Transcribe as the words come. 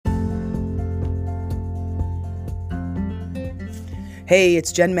Hey,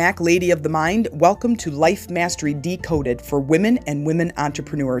 it's Jen Mack, Lady of the Mind. Welcome to Life Mastery Decoded for women and women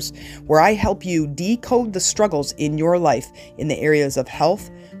entrepreneurs, where I help you decode the struggles in your life in the areas of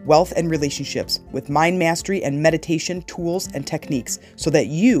health, wealth, and relationships with mind mastery and meditation tools and techniques so that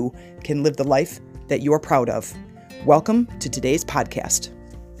you can live the life that you're proud of. Welcome to today's podcast.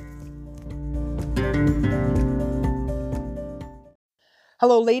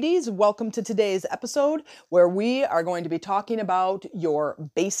 Hello, ladies. Welcome to today's episode where we are going to be talking about your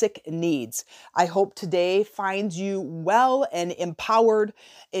basic needs. I hope today finds you well and empowered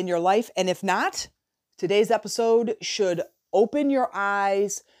in your life. And if not, today's episode should open your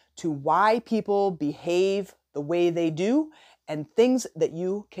eyes to why people behave the way they do and things that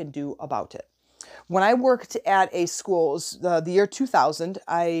you can do about it. When I worked at a school, it was the year 2000,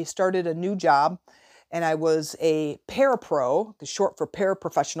 I started a new job. And I was a parapro, short for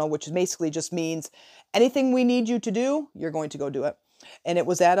paraprofessional, which basically just means anything we need you to do, you're going to go do it. And it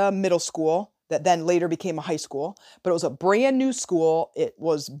was at a middle school that then later became a high school, but it was a brand new school. It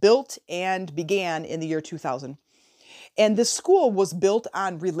was built and began in the year 2000. And this school was built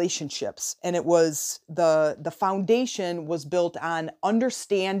on relationships, and it was the foundation was built on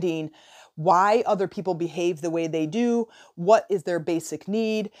understanding why other people behave the way they do, what is their basic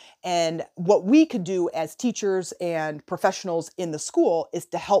need, and what we could do as teachers and professionals in the school is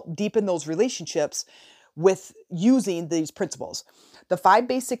to help deepen those relationships with using these principles. The 5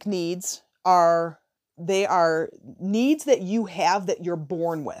 basic needs are needs that you have that you're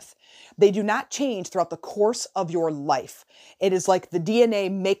born with. They do not change throughout the course of your life. It is like the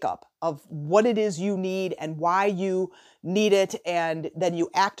DNA makeup of what it is you need and why you need it, and then you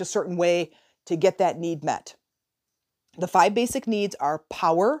act a certain way to get that need met. The 5 basic needs are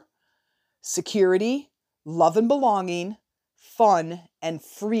power, security, love and belonging, fun, and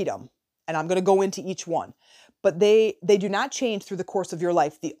freedom. And I'm going to go into each one. But they do not change through the course of your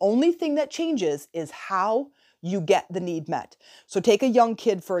life. The only thing that changes is how you get the need met. So take a young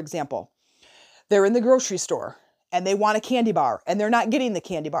kid, for example. They're in the grocery store and they want a candy bar and they're not getting the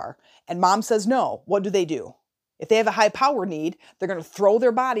candy bar. And mom says no. What do? If they have a high power need, they're going to throw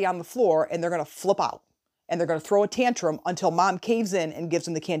their body on the floor and they're going to flip out. And they're going to throw a tantrum until mom caves in and gives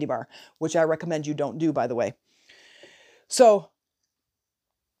them the candy bar, which I recommend you don't do, by the way. So,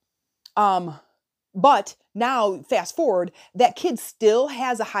 but now, fast forward, that kid still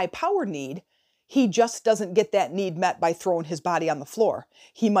has a high power need. He just doesn't get that need met by throwing his body on the floor.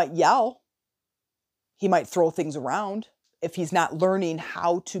 He might yell. He might throw things around if he's not learning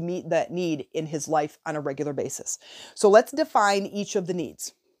how to meet that need in his life on a regular basis. So let's define each of the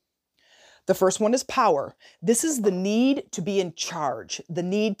needs. The first one is power. This is the need to be in charge, the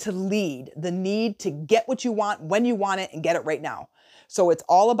need to lead, the need to get what you want when you want it and get it right now. So it's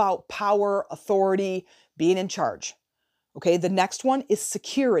all about power, authority, being in charge. Okay, the next one is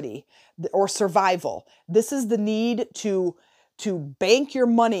security or survival. This is the need to bank your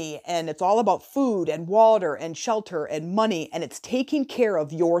money, and it's all about food and water and shelter and money, and it's taking care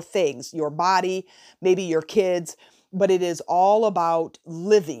of your things, your body, maybe your kids, but it is all about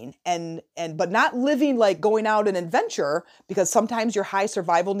living but not living like going out and adventure, because sometimes your high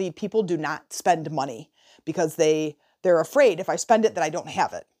survival need people do not spend money because they're afraid if I spend it that I don't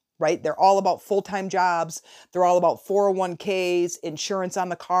have it, right? They're all about full-time jobs. They're all about 401ks, insurance on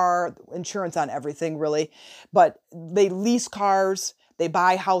the car, insurance on everything really. But they lease cars, they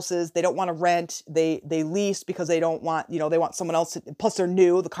buy houses, they don't want to rent, they lease because they don't want, they want someone else to, plus they're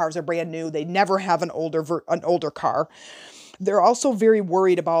new, the cars are brand new, they never have an older car. They're also very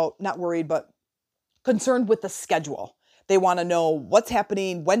but concerned with the schedule. They want to know what's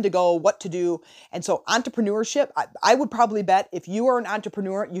happening, when to go, what to do. And so entrepreneurship, I would probably bet if you are an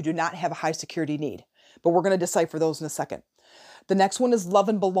entrepreneur, you do not have a high security need. But we're going to decipher those in a second. The next one is love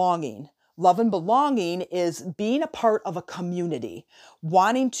and belonging. Love and belonging is being a part of a community,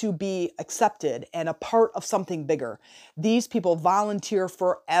 wanting to be accepted and a part of something bigger. These people volunteer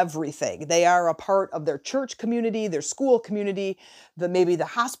for everything. They are a part of their church community, their school community, maybe the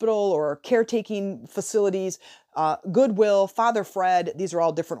hospital or caretaking facilities, Goodwill, Father Fred. These are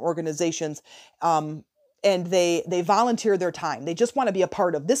all different organizations. And they volunteer their time. They just want to be a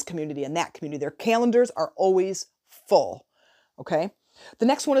part of this community and that community. Their calendars are always full. Okay. The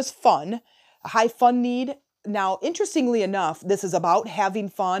next one is fun, a high fun need. Now, interestingly enough, this is about having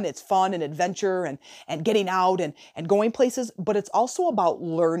fun. It's fun and adventure and getting out and going places, but it's also about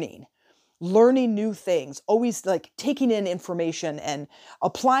learning new things, always like taking in information and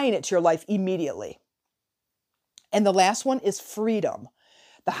applying it to your life immediately. And the last one is freedom.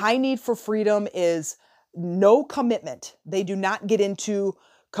 The high need for freedom is no commitment. They do not get into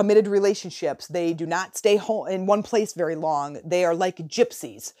committed relationships. They do not stay home in one place very long. They are like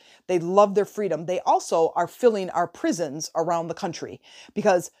gypsies. They love their freedom. They also are filling our prisons around the country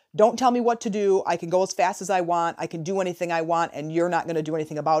because don't tell me what to do. I can go as fast as I want. I can do anything I want and you're not going to do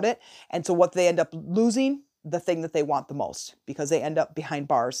anything about it. And so what they end up losing, the thing that they want the most, because they end up behind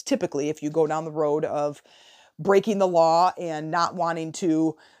bars. Typically, if you go down the road of breaking the law and not wanting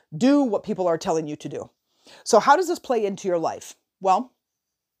to do what people are telling you to do. So how does this play into your life? Well,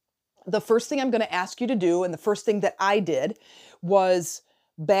 the first thing I'm going to ask you to do, and the first thing that I did, was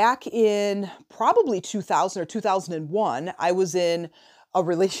back in probably 2000 or 2001, I was in a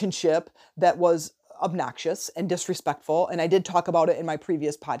relationship that was obnoxious and disrespectful. And I did talk about it in my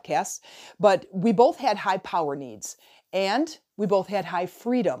previous podcasts, but we both had high power needs and we both had high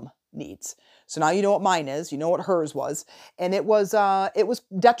freedom needs. So now you know what mine is, you know what hers was. And it was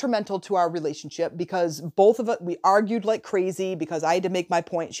detrimental to our relationship because both of it, we argued like crazy because I had to make my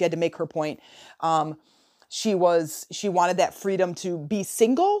point. She had to make her point. She wanted that freedom to be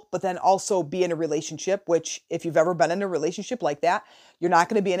single, but then also be in a relationship, which if you've ever been in a relationship like that, you're not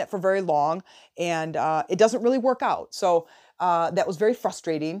going to be in it for very long. And it doesn't really work out. So that was very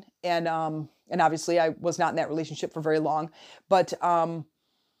frustrating. And obviously I was not in that relationship for very long, but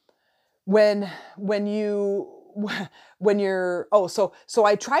when you're, so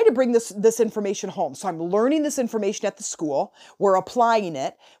I try to bring this information home. So I'm learning this information at the school. We're applying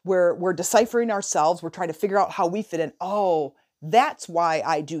it. We're deciphering ourselves. We're trying to figure out how we fit in. Oh, that's why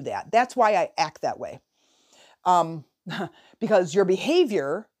I do that. That's why I act that way. Because your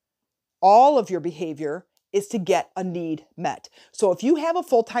behavior, all of your behavior is to get a need met. So if you have a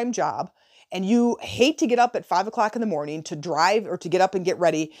full-time job and you hate to get up at 5 o'clock in the morning to drive or to get up and get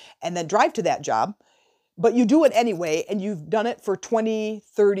ready and then drive to that job, but you do it anyway, and you've done it for 20,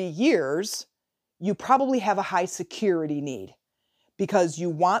 30 years, you probably have a high security need because you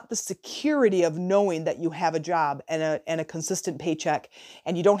want the security of knowing that you have a job and a consistent paycheck,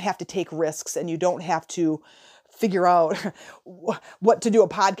 and you don't have to take risks, and you don't have to figure out what to do a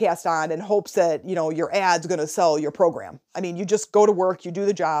podcast on in hopes that, your ad's going to sell your program. I mean, you just go to work, you do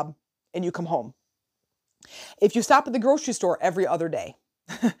the job, and you come home. If you stop at the grocery store every other day,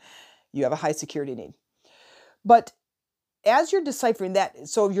 you have a high security need. But as you're deciphering that,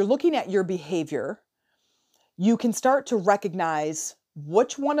 so you're looking at your behavior, you can start to recognize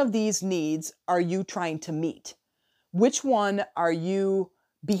which one of these needs are you trying to meet? Which one are you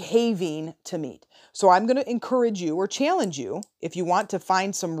behaving to meet? So I'm going to encourage you or challenge you, if you want to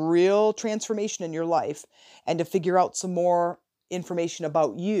find some real transformation in your life and to figure out some more information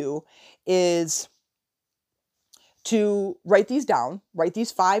about you, is to write these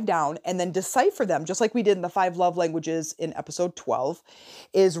 5 down, and then decipher them, just like we did in the 5 love languages in episode 12,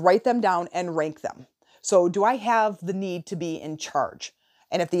 is write them down and rank them. So do I have the need to be in charge?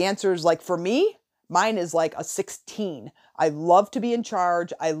 And if the answer is like for me, mine is like a 16. I love to be in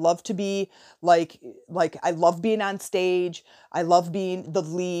charge. I love to be like I love being on stage. I love being the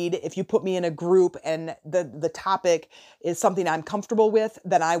lead. If you put me in a group and the topic is something I'm comfortable with,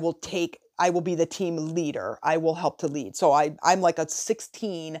 then I will be the team leader. I will help to lead. So I'm like a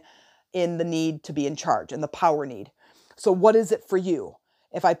 16 in the need to be in charge and the power need. So what is it for you?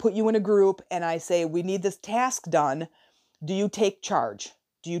 If I put you in a group and I say, we need this task done, do you take charge?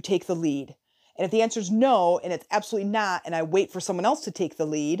 Do you take the lead? And if the answer is no, and it's absolutely not, and I wait for someone else to take the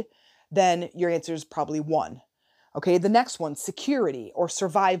lead, then your answer is probably 1. Okay, the next one, security or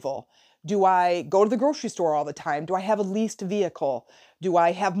survival. Do I go to the grocery store all the time? Do I have a leased vehicle? Do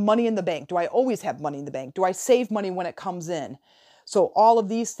I have money in the bank? Do I always have money in the bank? Do I save money when it comes in? So all of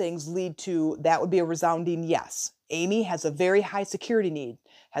these things lead to, that would be a resounding yes. Amy has a very high security need,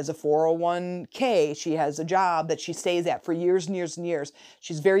 has a 401k. She has a job that she stays at for years and years and years.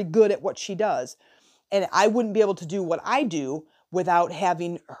 She's very good at what she does. And I wouldn't be able to do what I do without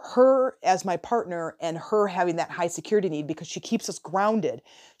having her as my partner and her having that high security need, because she keeps us grounded.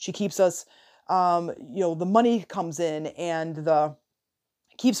 She keeps us, the money comes in and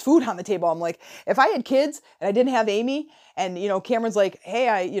keeps food on the table. I'm like, if I had kids and I didn't have Amy and, Cameron's like, hey,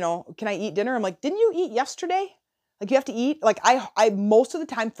 can I eat dinner? I'm like, didn't you eat yesterday? Like, you have to eat. Like, I most of the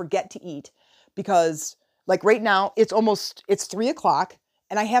time forget to eat because, like, right now it's 3 o'clock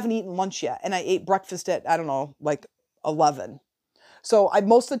and I haven't eaten lunch yet. And I ate breakfast at, 11. So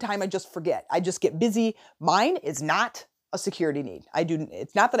most of the time I just forget. I just get busy. Mine is not a security need.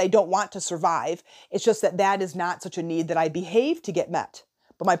 It's not that I don't want to survive. It's just that is not such a need that I behave to get met.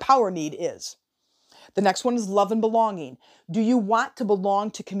 But my power need is. The next one is love and belonging. Do you want to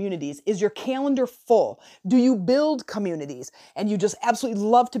belong to communities? Is your calendar full? Do you build communities and you just absolutely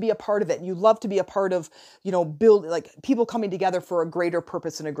love to be a part of it? And you love to be a part of, build like people coming together for a greater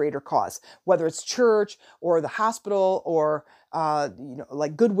purpose and a greater cause, whether it's church or the hospital or,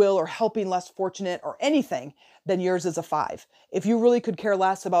 like Goodwill or helping less fortunate or anything, then yours is a 5. If you really could care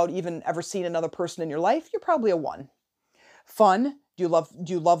less about even ever seeing another person in your life, you're probably a 1. Fun. Do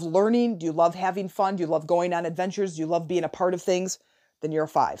you love learning? Do you love having fun? Do you love going on adventures? Do you love being a part of things? Then you're a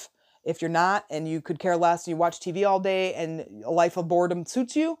 5. If you're not and you could care less and you watch TV all day and a life of boredom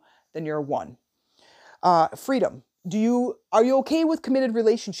suits you, then you're a 1. Freedom. Are you okay with committed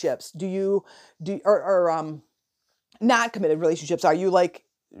relationships? Not committed relationships? Are you like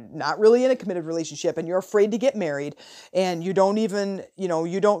not really in a committed relationship and you're afraid to get married and you don't even,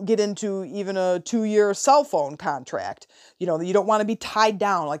 you don't get into even a 2-year cell phone contract, you don't want to be tied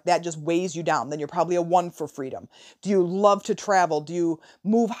down, like that just weighs you down, then you're probably a 1 for freedom. Do you love to travel? Do you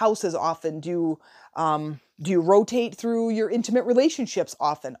move houses often? Do you rotate through your intimate relationships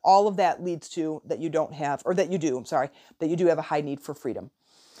often? All of that leads to that you don't have, or that you do, that you do have a high need for freedom.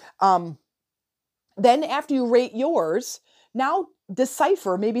 Then after you rate yours, now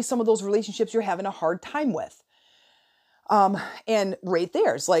decipher maybe some of those relationships you're having a hard time with. And rate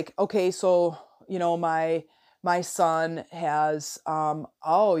theirs. Like, okay, so, my son has,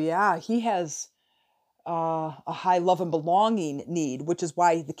 he has a high love and belonging need, which is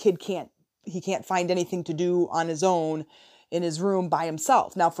why the kid can't find anything to do on his own in his room by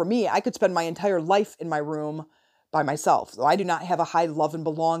himself. Now, for me, I could spend my entire life in my room by myself. So I do not have a high love and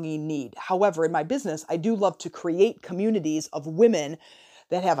belonging need. However, in my business, I do love to create communities of women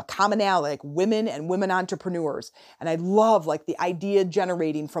that have a commonality, like women and women entrepreneurs. And I love like the idea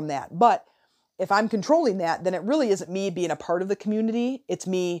generating from that. But if I'm controlling that, then it really isn't me being a part of the community. It's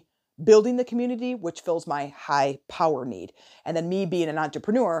me building the community, which fills my high power need. And then me being an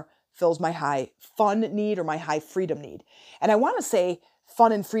entrepreneur fills my high fun need or my high freedom need. And I want to say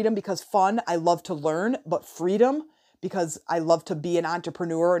fun and freedom because fun, I love to learn, but freedom because I love to be an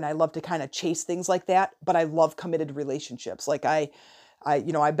entrepreneur and I love to kind of chase things like that. But I love committed relationships. Like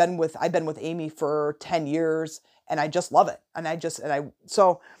I've been with Amy for 10 years and I just love it.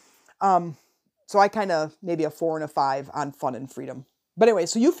 So I kind of maybe a 4 and a 5 on fun and freedom. But anyway,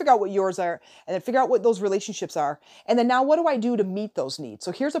 so you figure out what yours are and then figure out what those relationships are. And then now what do I do to meet those needs?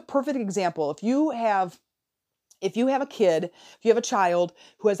 So here's a perfect example. If you have a kid, if you have a child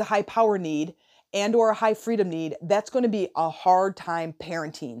who has a high power need and or a high freedom need, that's going to be a hard time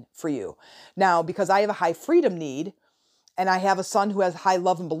parenting for you. Now, because I have a high freedom need and I have a son who has high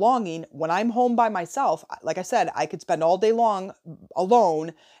love and belonging, when I'm home by myself, like I said, I could spend all day long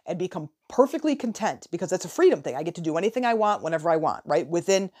alone and become perfectly content because that's a freedom thing. I get to do anything I want whenever I want, right?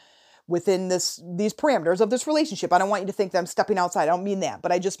 Within these parameters of this relationship. I don't want you to think that I'm stepping outside. I don't mean that,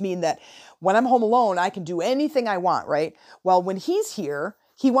 but I just mean that when I'm home alone, I can do anything I want, right? Well, when he's here,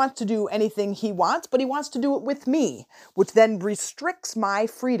 he wants to do anything he wants, but he wants to do it with me, which then restricts my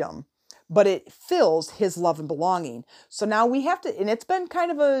freedom, but it fills his love and belonging. So now we have to, and it's been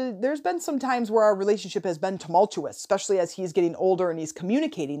there's been some times where our relationship has been tumultuous, especially as he's getting older and he's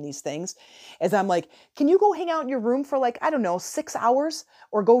communicating these things, as I'm like, can you go hang out in your room for 6 hours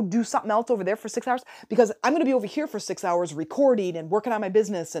or go do something else over there for 6 hours? Because I'm going to be over here for 6 hours recording and working on my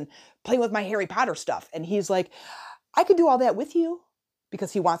business and playing with my Harry Potter stuff. And he's like, I could do all that with you,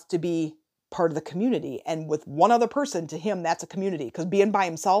 because he wants to be part of the community. And with one other person, to him, that's a community, because being by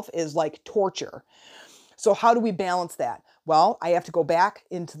himself is like torture. So how do we balance that? Well, I have to go back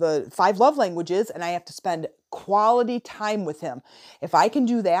into the 5 love languages and I have to spend quality time with him. If I can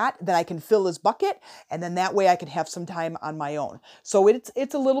do that, then I can fill his bucket, and then that way I can have some time on my own. So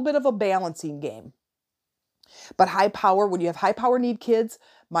it's a little bit of a balancing game. But high power, when you have high power need kids,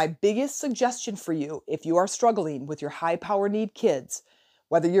 my biggest suggestion for you, if you are struggling with your high power need kids,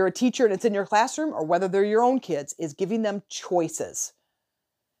 whether you're a teacher and it's in your classroom or whether they're your own kids, is giving them choices.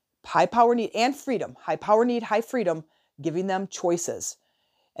 High power need and freedom. High power need, high freedom, giving them choices.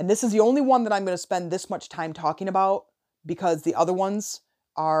 And this is the only one that I'm going to spend this much time talking about, because the other ones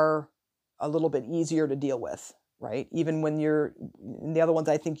are a little bit easier to deal with, right? Even when the other ones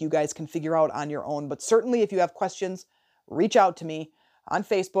I think you guys can figure out on your own. But certainly if you have questions, reach out to me on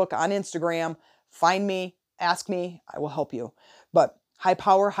Facebook, on Instagram, find me, ask me, I will help you. But high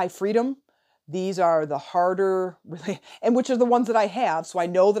power, high freedom, these are the harder, and which are the ones that I have. So I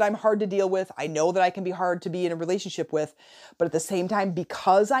know that I'm hard to deal with. I know that I can be hard to be in a relationship with. But at the same time,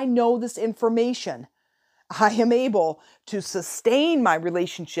 because I know this information, I am able to sustain my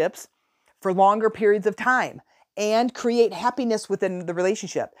relationships for longer periods of time. and create happiness within the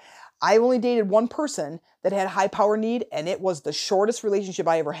relationship. I only dated one person that had a high power need, and it was the shortest relationship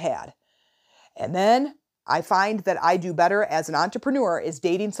I ever had. And then I find that I do better as an entrepreneur is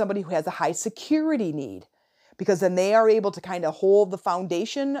dating somebody who has a high security need, because then they are able to kind of hold the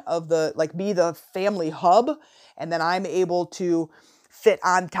foundation of be the family hub. And then I'm able to fit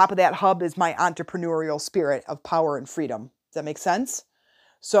on top of that hub is my entrepreneurial spirit of power and freedom. Does that make sense?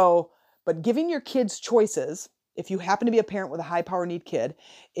 So, but giving your kids choices, if you happen to be a parent with a high power need kid,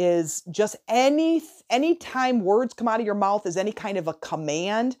 is just any time words come out of your mouth is any kind of a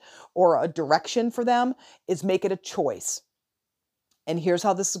command or a direction for them, is make it a choice. And here's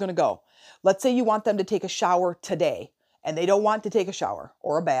how this is going to go. Let's say you want them to take a shower today and they don't want to take a shower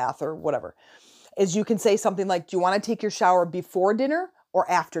or a bath or whatever. Is you can say something like, do you want to take your shower before dinner or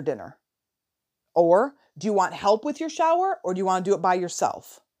after dinner? Or do you want help with your shower or do you want to do it by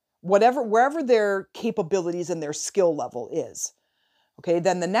yourself? Wherever their capabilities and their skill level is. Okay,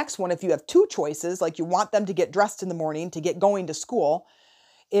 then the next one, if you have two choices, like you want them to get dressed in the morning to get going to school,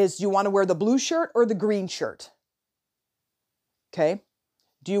 is do you want to wear the blue shirt or the green shirt? Okay,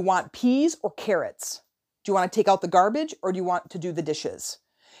 do you want peas or carrots? Do you want to take out the garbage or do you want to do the dishes?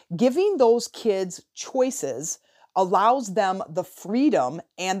 Giving those kids choices allows them the freedom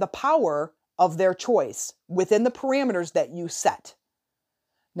and the power of their choice within the parameters that you set.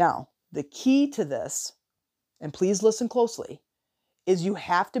 Now, the key to this, and please listen closely, is you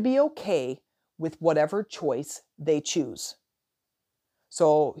have to be okay with whatever choice they choose.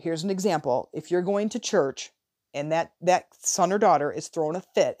 So here's an example. If you're going to church and that son or daughter is throwing a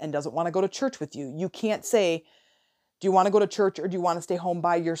fit and doesn't want to go to church with you, you can't say, do you want to go to church or do you want to stay home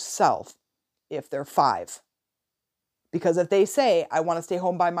by yourself if they're 5? Because if they say, I want to stay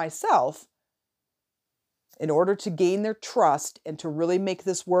home by myself, in order to gain their trust and to really make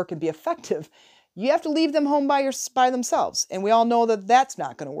this work and be effective, you have to leave them home by themselves. And we all know that that's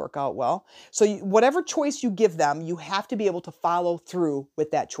not going to work out well. So whatever choice you give them, you have to be able to follow through with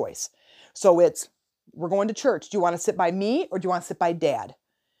that choice. So we're going to church. Do you want to sit by me or do you want to sit by Dad?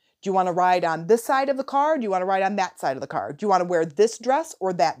 Do you want to ride on this side of the car? Or do you want to ride on that side of the car? Do you want to wear this dress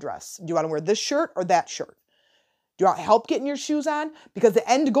or that dress? Do you want to wear this shirt or that shirt? Do you want help getting your shoes on? Because the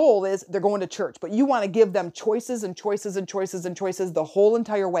end goal is they're going to church, but you want to give them choices and choices and choices and choices the whole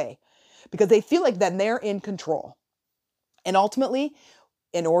entire way, because they feel like then they're in control. And ultimately,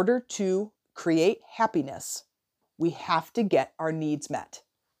 in order to create happiness, we have to get our needs met.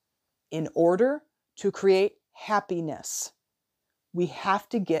 In order to create happiness, we have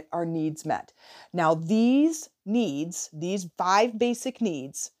to get our needs met. Now, these needs, these 5 basic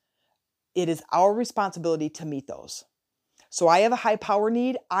needs, it is our responsibility to meet those. So I have a high power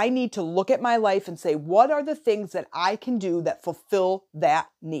need. I need to look at my life and say, what are the things that I can do that fulfill that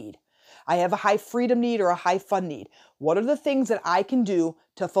need? I have a high freedom need or a high fun need. What are the things that I can do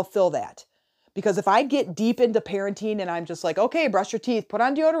to fulfill that? Because if I get deep into parenting and I'm just like, okay, brush your teeth, put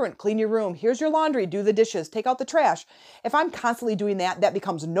on deodorant, clean your room, here's your laundry, do the dishes, take out the trash. If I'm constantly doing that, that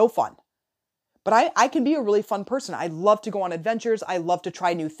becomes no fun. But I can be a really fun person. I love to go on adventures. I love to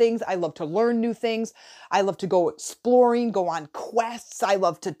try new things. I love to learn new things. I love to go exploring, go on quests. I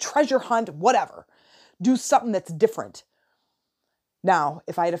love to treasure hunt, whatever. Do something that's different. Now,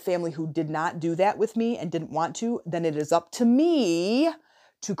 if I had a family who did not do that with me and didn't want to, then it is up to me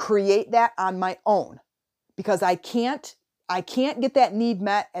to create that on my own, because I can't get that need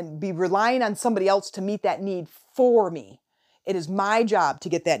met and be relying on somebody else to meet that need for me. It is my job to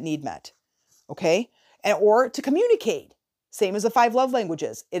get that need met. Okay? Or to communicate. Same as the 5 love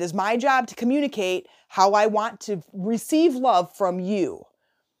languages. It is my job to communicate how I want to receive love from you.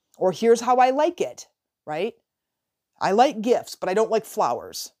 Or here's how I like it, right? I like gifts, but I don't like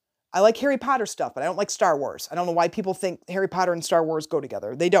flowers. I like Harry Potter stuff, but I don't like Star Wars. I don't know why people think Harry Potter and Star Wars go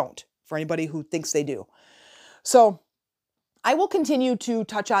together. They don't, for anybody who thinks they do. So I will continue to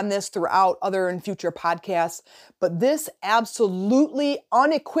touch on this throughout other and future podcasts, but this absolutely,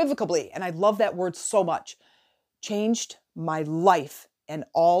 unequivocally, and I love that word so much, changed my life and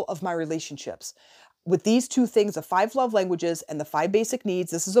all of my relationships. With these 2 things, the 5 love languages and the 5 basic needs,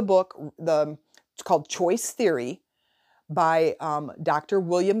 this is a book, it's called Choice Theory by Dr.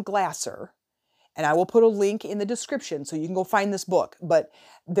 William Glasser. And I will put a link in the description so you can go find this book. But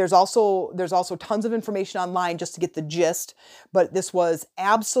there's also tons of information online just to get the gist. But this was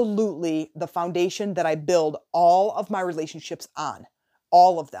absolutely the foundation that I build all of my relationships on,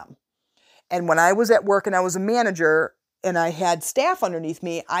 all of them. And when I was at work and I was a manager and I had staff underneath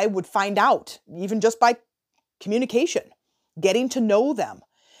me, I would find out, even just by communication, getting to know them,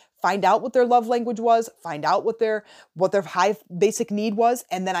 find out what their love language was, find out what their high basic need was,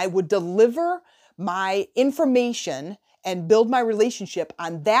 and then I would deliver my information and build my relationship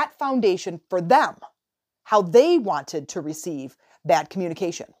on that foundation for them, how they wanted to receive that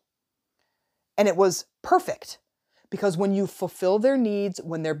communication. And it was perfect, because when you fulfill their needs,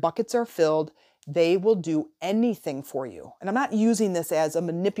 when their buckets are filled, they will do anything for you. And I'm not using this as a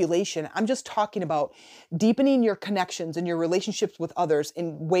manipulation. I'm just talking about deepening your connections and your relationships with others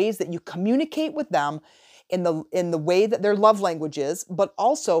in ways that you communicate with them in the way that their love language is, but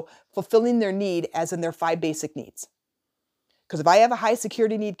also fulfilling their need as in their 5 basic needs. Because if I have a high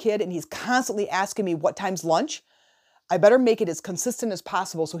security need kid and he's constantly asking me what time's lunch, I better make it as consistent as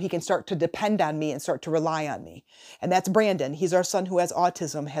possible so he can start to depend on me and start to rely on me. And that's Brandon. He's our son who has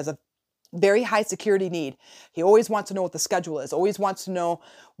autism, has a very high security need. He always wants to know what the schedule is, always wants to know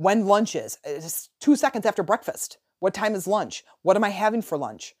when lunch is. It's 2 seconds after breakfast. What time is lunch? What am I having for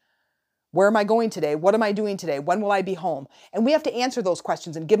lunch? Where am I going today? What am I doing today? When will I be home? And we have to answer those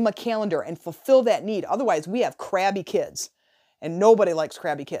questions and give them a calendar and fulfill that need. Otherwise, we have crabby kids, and nobody likes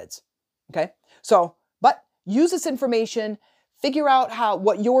crabby kids. Okay? So, but use this information, figure out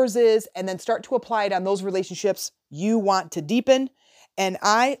what yours is, and then start to apply it on those relationships you want to deepen. And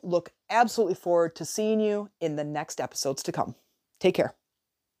I look absolutely forward to seeing you in the next episodes to come. Take care.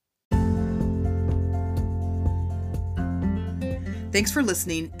 Thanks for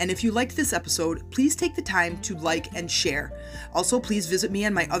listening, and if you liked this episode, please take the time to like and share. Also, please visit me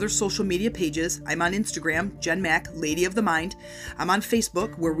on my other social media pages. I'm on Instagram, Jen Mack, Lady of the Mind. I'm on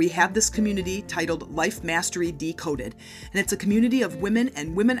Facebook, where we have this community titled Life Mastery Decoded, and it's a community of women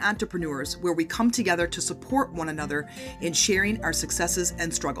and women entrepreneurs where we come together to support one another in sharing our successes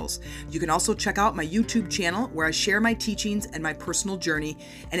and struggles. You can also check out my YouTube channel, where I share my teachings and my personal journey,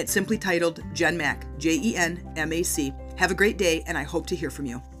 and it's simply titled Jen Mack, JenMac. Have a great day, and I hope to hear from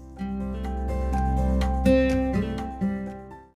you.